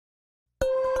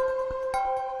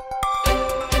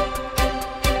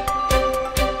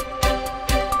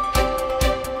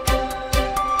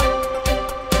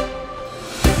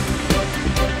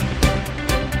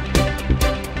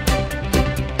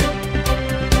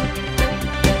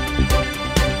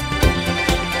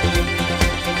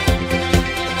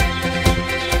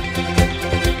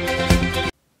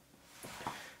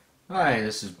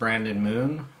This is Brandon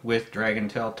Moon with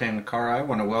Dragontail Tenkara. I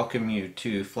want to welcome you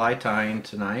to fly tying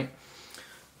tonight.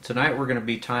 Tonight we're going to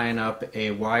be tying up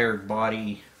a wired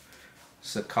body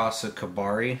Sakasa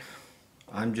Kebari.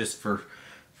 I'm just for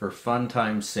fun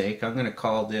time's sake, I'm going to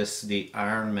call this the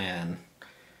Iron Man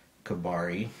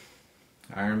Kebari.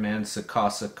 Iron Man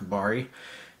Sakasa Kebari.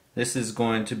 This is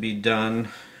going to be done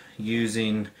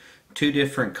using two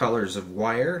different colors of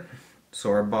wire. So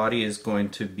our body is going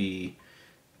to be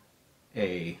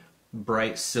a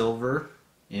bright silver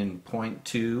in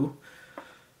 0.2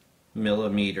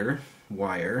 millimeter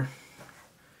wire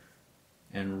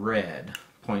and red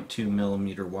 0.2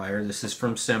 millimeter wire. This is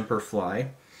from Semperfly.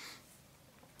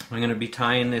 I'm going to be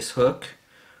tying this hook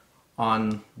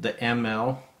on the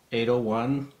ML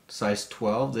 801 size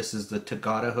 12. This is the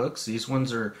Tenkara hooks. These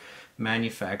ones are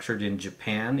manufactured in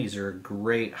Japan. These are a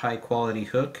great high quality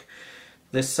hook.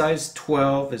 This size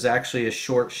 12 is actually a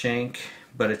short shank,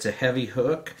 but it's a heavy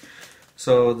hook.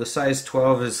 So the size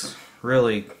 12 is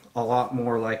really a lot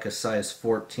more like a size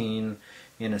 14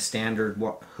 in a standard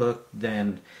hook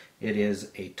than it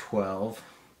is a 12.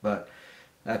 But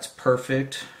that's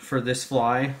perfect for this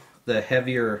fly. The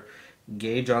heavier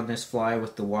gauge on this fly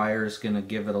with the wire is going to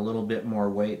give it a little bit more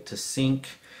weight to sink,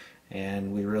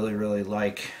 and we really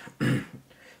like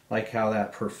like how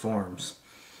that performs.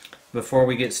 Before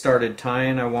we get started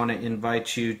tying, I want to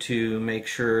invite you to make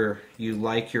sure you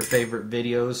like your favorite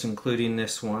videos, including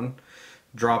this one.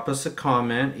 Drop us a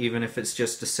comment, even if it's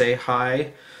just to say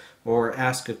hi or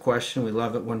ask a question. We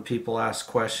love it when people ask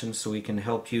questions so we can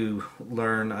help you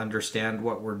learn, understand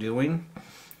what we're doing,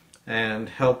 and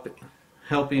help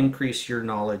increase your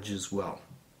knowledge as well.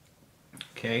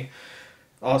 Okay.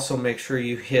 Also, make sure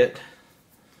you hit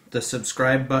the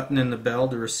subscribe button and the bell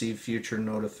to receive future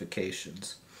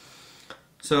notifications.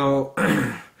 So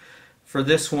for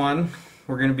this one,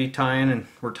 we're going to be tying, and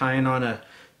we're tying on a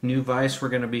new vise we're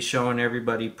going to be showing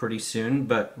everybody pretty soon,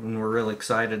 but we're really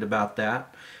excited about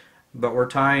that. But we're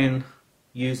tying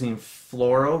using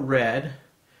fluoro red.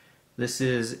 This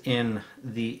is in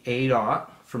the 8/0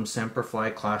 from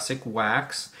Semperfly Classic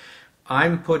Wax.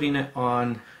 I'm putting it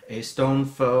on a Stone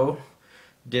Faux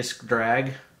disc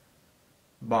drag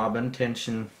bobbin,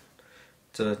 tension.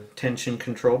 It's a tension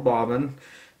control bobbin.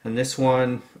 And this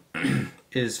one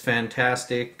is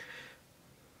fantastic.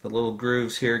 The little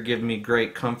grooves here give me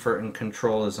great comfort and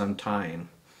control as I'm tying.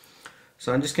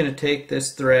 So I'm just going to take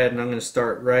this thread and I'm going to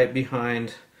start right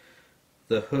behind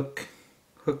the hook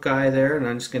eye there, and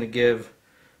I'm just going to give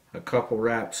a couple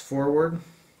wraps forward.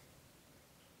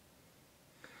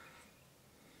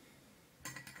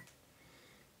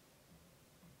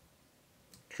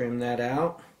 Trim that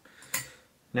out.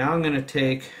 Now I'm going to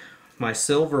take my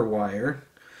silver wire,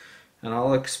 and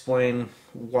I'll explain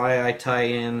why I tie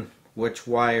in which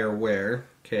wire where.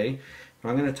 Okay,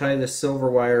 I'm going to tie the silver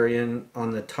wire in on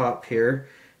the top here.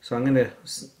 So I'm going to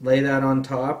lay that on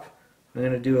top. I'm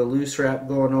going to do a loose wrap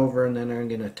going over, and then I'm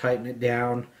going to tighten it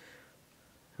down.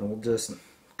 And we'll just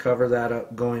cover that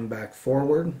up going back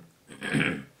forward.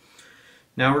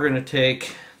 Now we're going to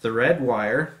take the red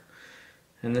wire,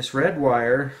 and this red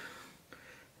wire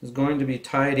is going to be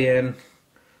tied in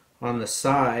on the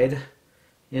side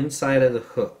inside of the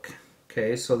hook.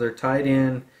 Okay, so they're tied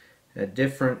in at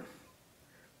different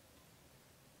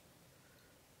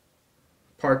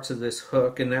parts of this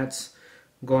hook, and that's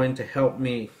going to help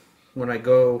me when I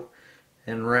go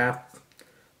and wrap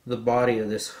the body of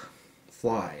this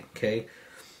fly. Okay,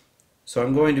 so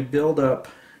I'm going to build up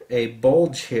a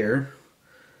bulge here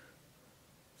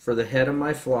for the head of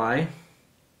my fly.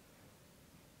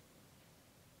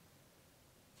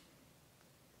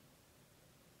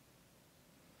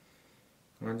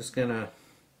 I'm just going to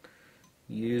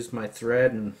use my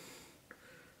thread and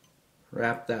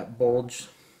wrap that bulge.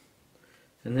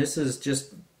 And this is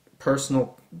just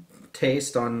personal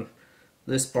taste on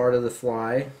this part of the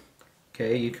fly.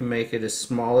 Okay, you can make it as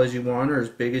small as you want or as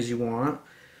big as you want.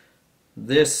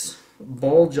 This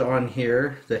bulge on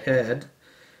here, the head,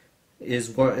 is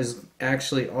what is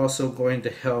actually also going to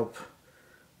help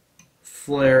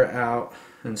flare out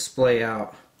and splay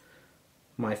out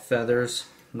my feathers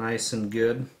nice and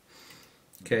good.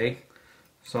 Okay,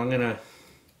 so I'm going to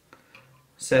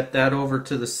set that over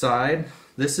to the side.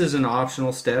 This is an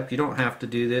optional step. You don't have to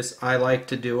do this. I like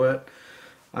to do it.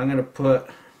 I'm going to put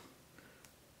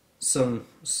some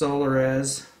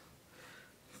Solarez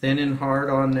thin and hard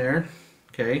on there.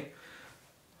 Okay,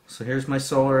 so here's my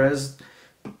Solarez.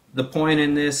 The point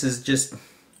in this is just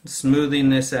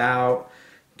smoothing this out,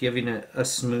 giving it a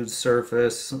smooth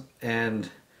surface, and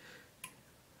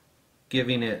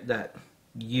giving it that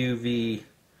UV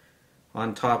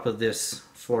on top of this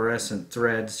fluorescent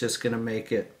thread's just going to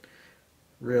make it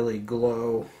really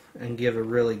glow and give a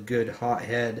really good hot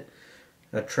head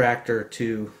attractor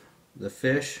to the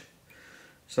fish.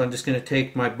 So I'm just going to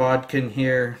take my bodkin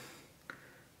here.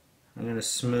 I'm going to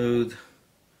smooth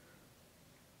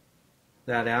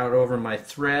that out over my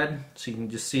thread, so you can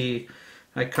just see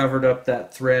I covered up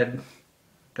that thread,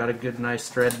 got a good nice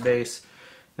thread base.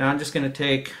 Now I'm just going to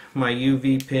take my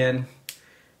UV pin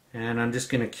and I'm just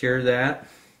going to cure that.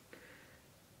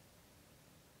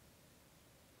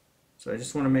 So I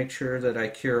just want to make sure that I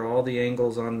cure all the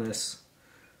angles on this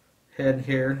head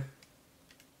here.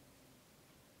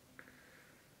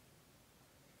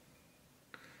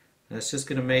 And it's just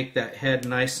going to make that head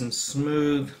nice and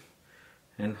smooth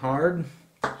and hard.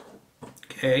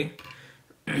 Okay.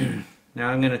 Now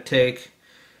I'm going to take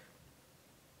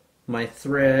my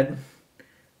thread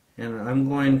and I'm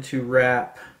going to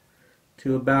wrap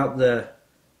to about the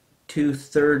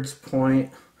 2/3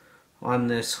 point on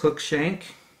this hook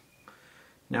shank.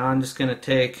 Now I'm just going to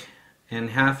take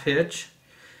and half hitch.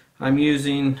 I'm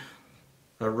using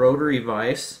a rotary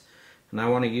vise and I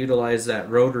want to utilize that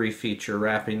rotary feature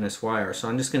wrapping this wire. So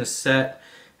I'm just going to set,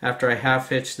 after I half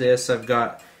hitch this, I've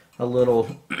got a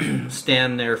little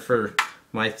stand there for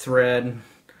my thread.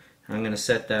 I'm going to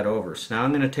set that over. So now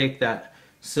I'm going to take that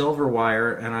silver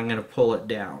wire and I'm going to pull it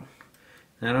down.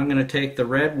 Then I'm going to take the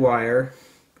red wire,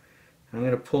 I'm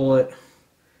going to pull it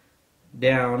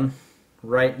down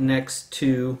right next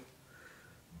to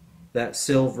that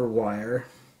silver wire.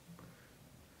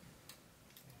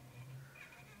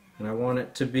 And I want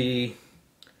it to be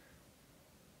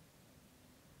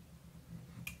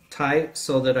tight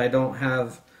so that I don't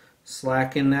have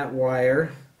slack in that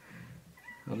wire.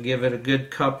 I'll give it a good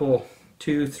couple,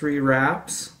 2-3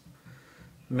 wraps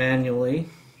manually.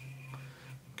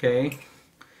 Okay.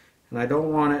 And I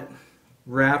don't want it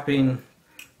wrapping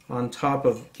on top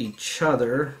of each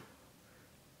other.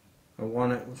 I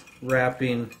want it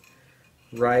wrapping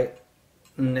right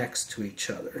next to each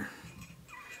other.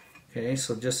 Okay,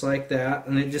 so just like that,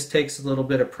 and it just takes a little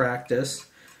bit of practice.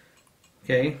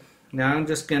 Okay, now I'm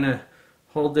just going to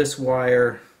hold this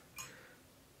wire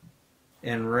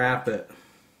and wrap it.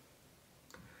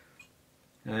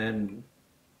 And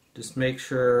just make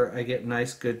sure I get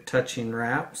nice good touching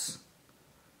wraps.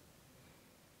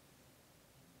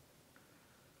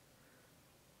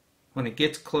 When it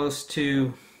gets close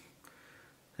to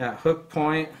that hook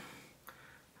point,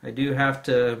 I do have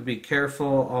to be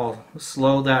careful. I'll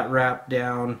slow that wrap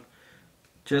down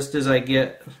just as I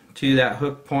get to that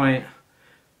hook point,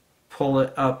 pull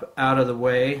it up out of the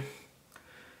way.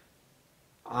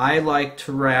 I like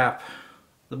to wrap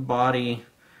the body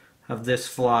of this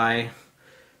fly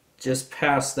just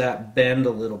past that bend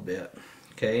a little bit.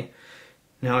 Okay,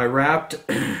 now I wrapped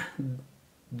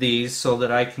these so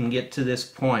that I can get to this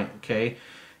point. Okay,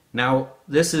 now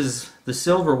this is the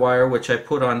silver wire which I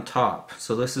put on top,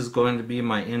 so this is going to be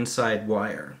my inside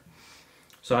wire.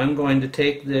 So I'm going to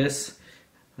take this,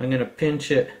 I'm going to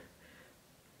pinch it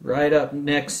right up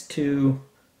next to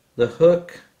the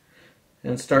hook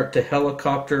and start to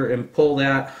helicopter and pull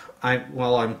that.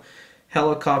 While I'm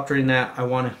helicoptering that, I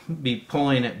want to be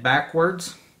pulling it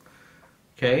backwards.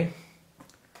 Okay,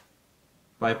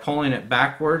 by pulling it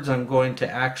backwards, I'm going to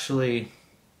actually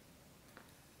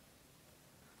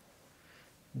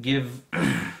give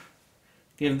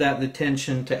that the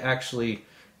tension to actually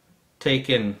take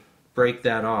and break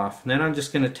that off. And then I'm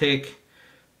just going to take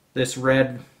this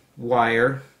red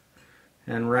wire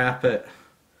and wrap it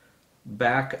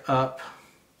back up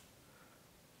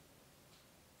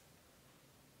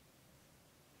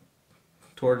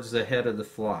towards the head of the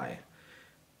fly.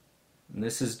 And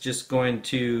this is just going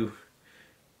to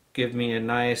give me a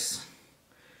nice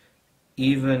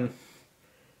even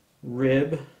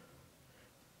rib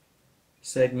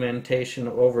segmentation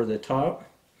over the top.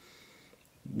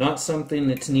 Not something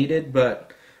that's needed,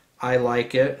 but I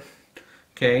like it.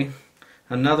 Okay.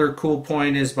 Another cool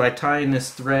point is by tying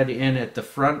this thread in at the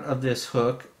front of this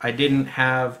hook, I didn't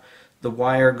have the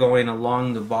wire going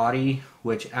along the body,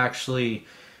 which actually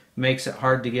makes it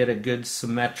hard to get a good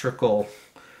symmetrical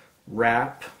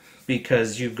wrap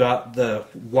because you've got the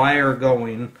wire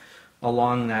going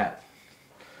along that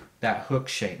hook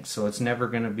shank, so it's never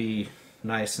going to be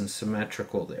nice and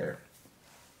symmetrical there.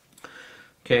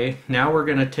 Okay, now we're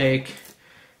going to take,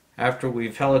 after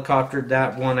we've helicoptered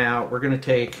that one out, we're going to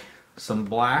take some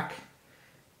black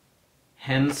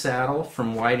hen saddle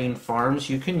from Whiting Farms.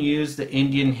 You can use the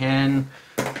Indian hen.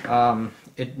 The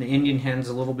Indian hen's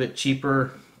a little bit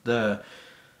cheaper. The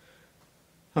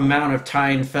amount of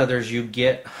tying feathers you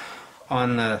get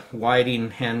on the Whiting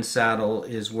hen saddle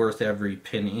is worth every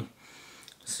penny.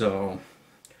 So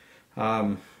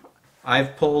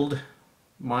I've pulled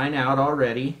mine out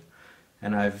already,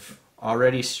 and I've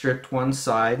already stripped one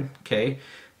side, okay?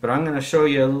 But I'm going to show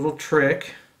you a little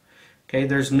trick, okay?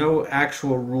 There's no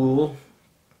actual rule,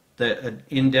 an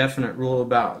indefinite rule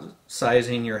about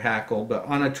sizing your hackle, but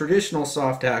on a traditional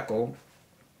soft hackle,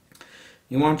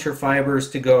 you want your fibers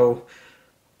to go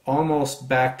almost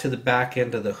back to the back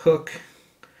end of the hook,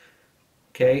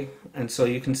 okay? And so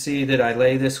you can see that I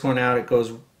lay this one out, it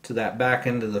goes to that back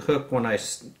end of the hook when I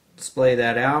splay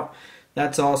that out.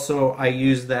 That's also, I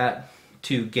use that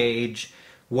to gauge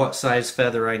what size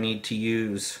feather I need to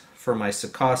use for my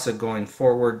Sakasa going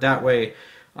forward. That way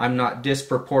I'm not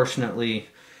disproportionately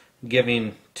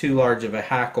giving too large of a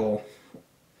hackle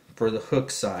for the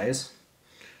hook size.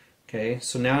 Okay,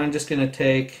 so now I'm just going to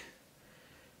take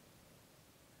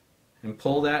and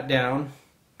pull that down.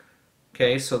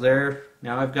 Okay, so there,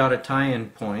 now I've got a tie-in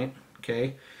point.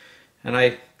 Okay, and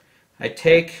I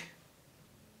take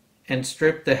and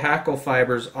strip the hackle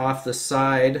fibers off the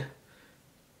side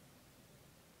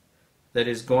that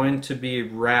is going to be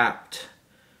wrapped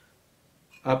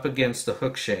up against the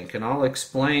hook shank, and I'll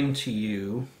explain to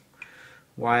you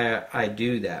why I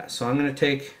do that. So I'm going to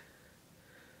take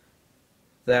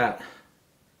that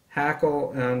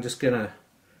hackle and I'm just going to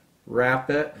wrap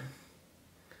it.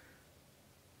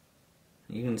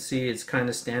 You can see it's kind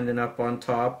of standing up on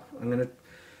top. I'm going to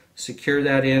secure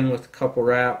that in with a couple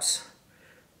wraps.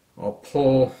 I'll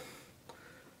pull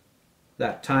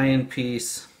that tie-in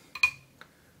piece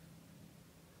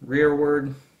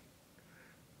rearward,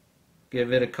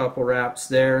 give it a couple wraps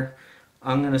there.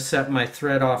 I'm going to set my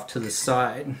thread off to the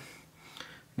side.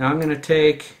 Now I'm going to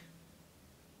take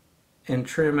and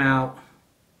trim out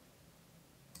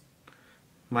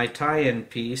my tie-in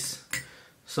piece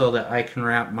so that I can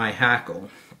wrap my hackle.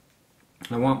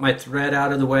 I want my thread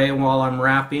out of the way while I'm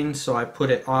wrapping, so I put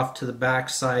it off to the back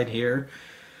side here.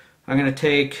 I'm going to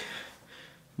take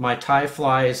my Tie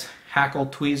Flies hackle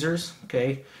tweezers.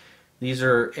 Okay, these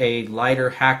are a lighter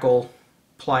hackle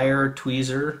plier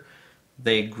tweezer.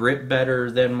 They grip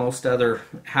better than most other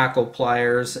hackle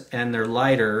pliers, and they're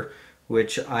lighter,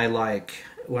 which I like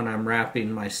when I'm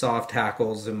wrapping my soft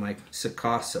hackles in my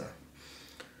Sakasa.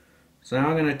 So now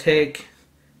I'm going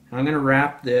to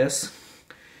wrap this.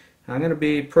 I'm going to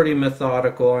be pretty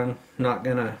methodical. I'm not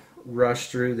going to rush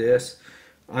through this.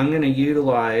 I'm going to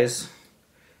utilize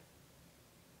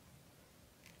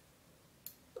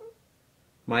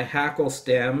my hackle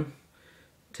stem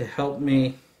to help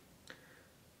me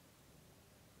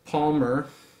palmer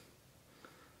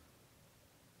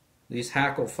these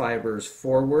hackle fibers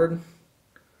forward.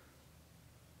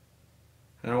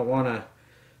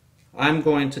 I'm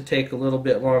going to take a little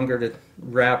bit longer to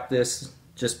wrap this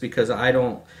just because I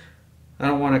don't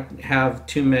want to have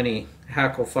too many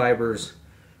hackle fibers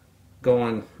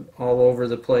going all over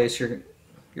the place. You're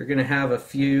going to have a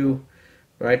few,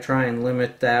 but I try and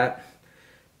limit that.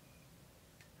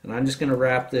 And I'm just going to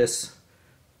wrap this,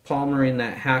 palmering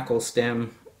that hackle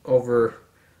stem over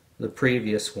the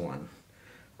previous one.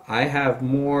 I have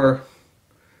more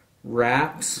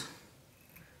wraps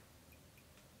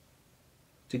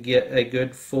to get a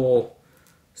good full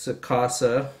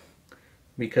Sakasa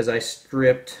because I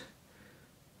stripped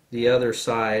the other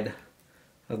side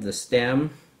of the stem,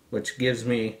 which gives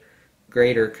me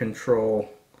greater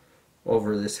control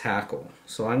over this hackle.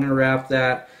 So I'm going to wrap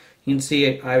that. You can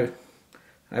see I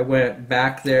went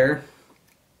back there.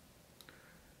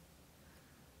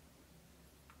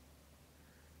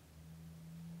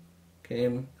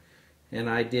 Okay, and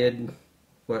I did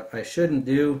what I shouldn't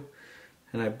do,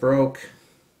 and I broke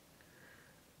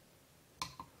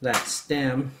that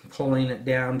stem, pulling it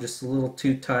down just a little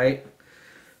too tight.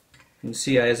 You can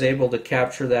see I was able to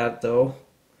capture that though.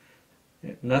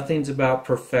 Nothing's about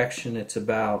perfection, it's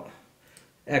about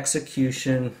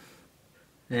execution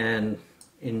and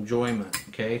enjoyment.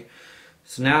 Okay,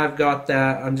 so now I've got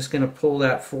that. I'm just going to pull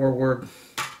that forward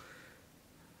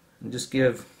and just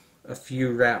give a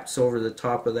few wraps over the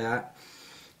top of that.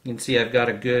 You can see I've got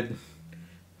a good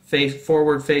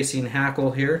forward facing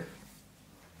hackle here.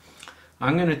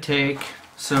 I'm going to take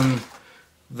some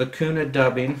Vicuna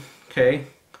dubbing. Okay,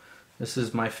 this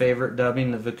is my favorite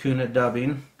dubbing, the Vicuna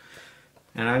dubbing,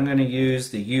 and I'm going to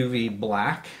use the UV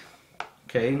black.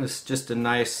 Okay, this is just a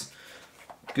nice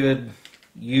good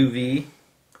UV.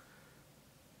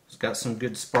 It's got some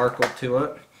good sparkle to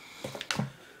it.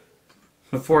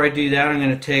 Before I do that, I'm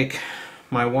going to take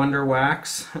my Wonder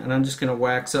Wax and I'm just going to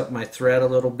wax up my thread a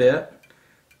little bit.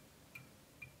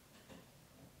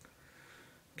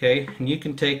 Okay, and you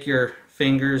can take your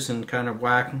fingers and kind of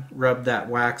rub that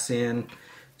wax in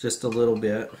just a little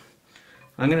bit.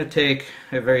 I'm going to take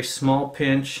a very small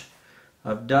pinch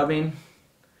of dubbing.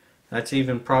 That's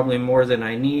even probably more than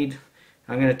I need.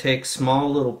 I'm going to take small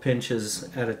little pinches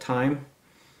at a time,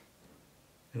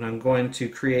 and I'm going to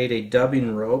create a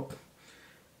dubbing rope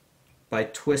by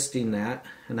twisting that,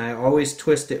 and I always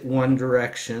twist it one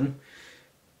direction,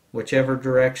 whichever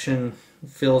direction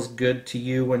feels good to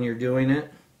you when you're doing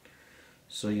it.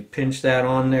 So you pinch that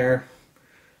on there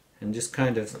and just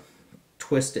kind of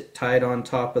twist it tight on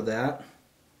top of that.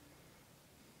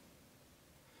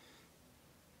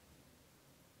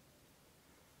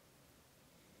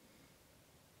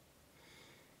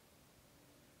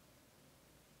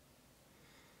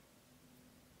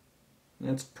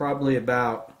 That's probably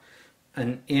about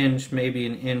an inch, maybe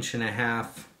an inch and a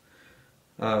half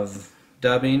of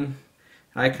dubbing.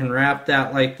 I can wrap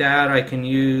that like that. I can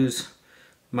use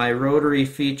my rotary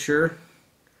feature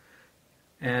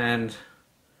and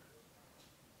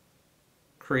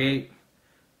create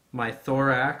my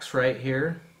thorax right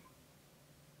here.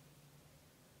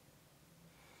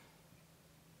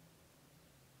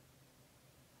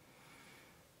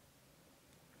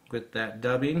 With that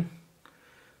dubbing.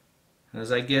 As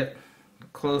I get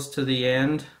close to the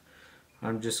end,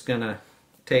 I'm just going to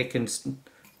take and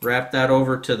wrap that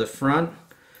over to the front.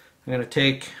 I'm going to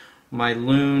take my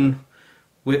Loon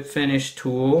whip finish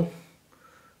tool,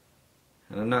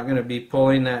 and I'm not going to be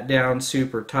pulling that down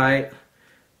super tight.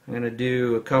 I'm going to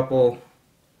do a couple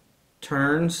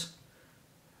turns.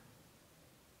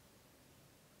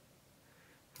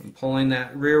 I'm pulling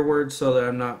that rearward so that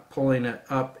I'm not pulling it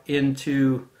up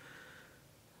into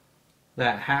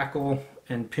that hackle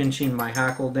and pinching my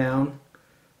hackle down.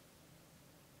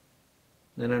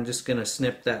 Then I'm just going to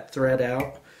snip that thread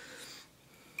out.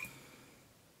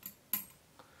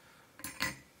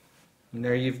 And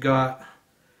there you've got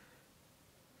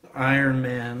Iron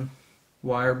Man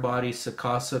wire body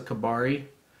Sakasa Kebari. You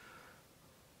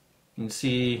can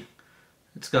see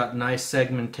it's got nice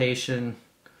segmentation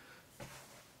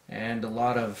and a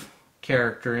lot of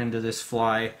character into this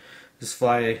fly. This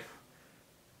fly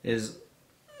is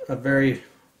a very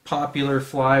popular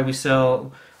fly. We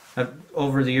sell,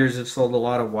 over the years, I've sold a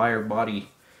lot of wire body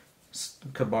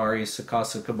Kebaris,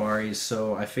 Sakasa Kebaris,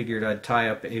 so I figured I'd tie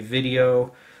up a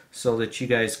video so that you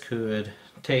guys could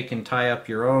take and tie up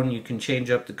your own. You can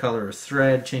change up the color of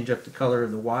thread, change up the color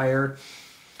of the wire,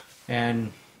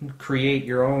 and create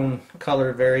your own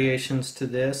color variations to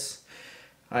this.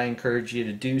 I encourage you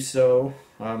to do so.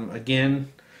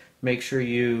 Again, make sure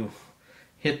you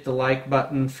hit the like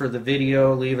button for the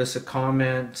video, leave us a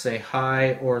comment, say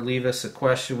hi, or leave us a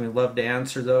question. We'd love to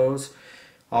answer those.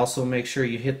 Also, make sure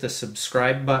you hit the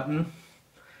subscribe button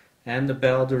and the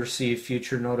bell to receive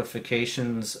future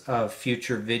notifications of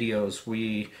future videos.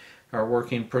 We are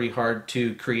working pretty hard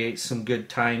to create some good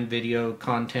tying video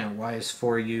content wise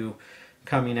for you,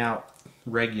 coming out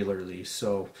regularly.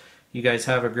 So you guys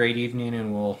have a great evening,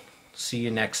 and we'll see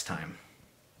you next time.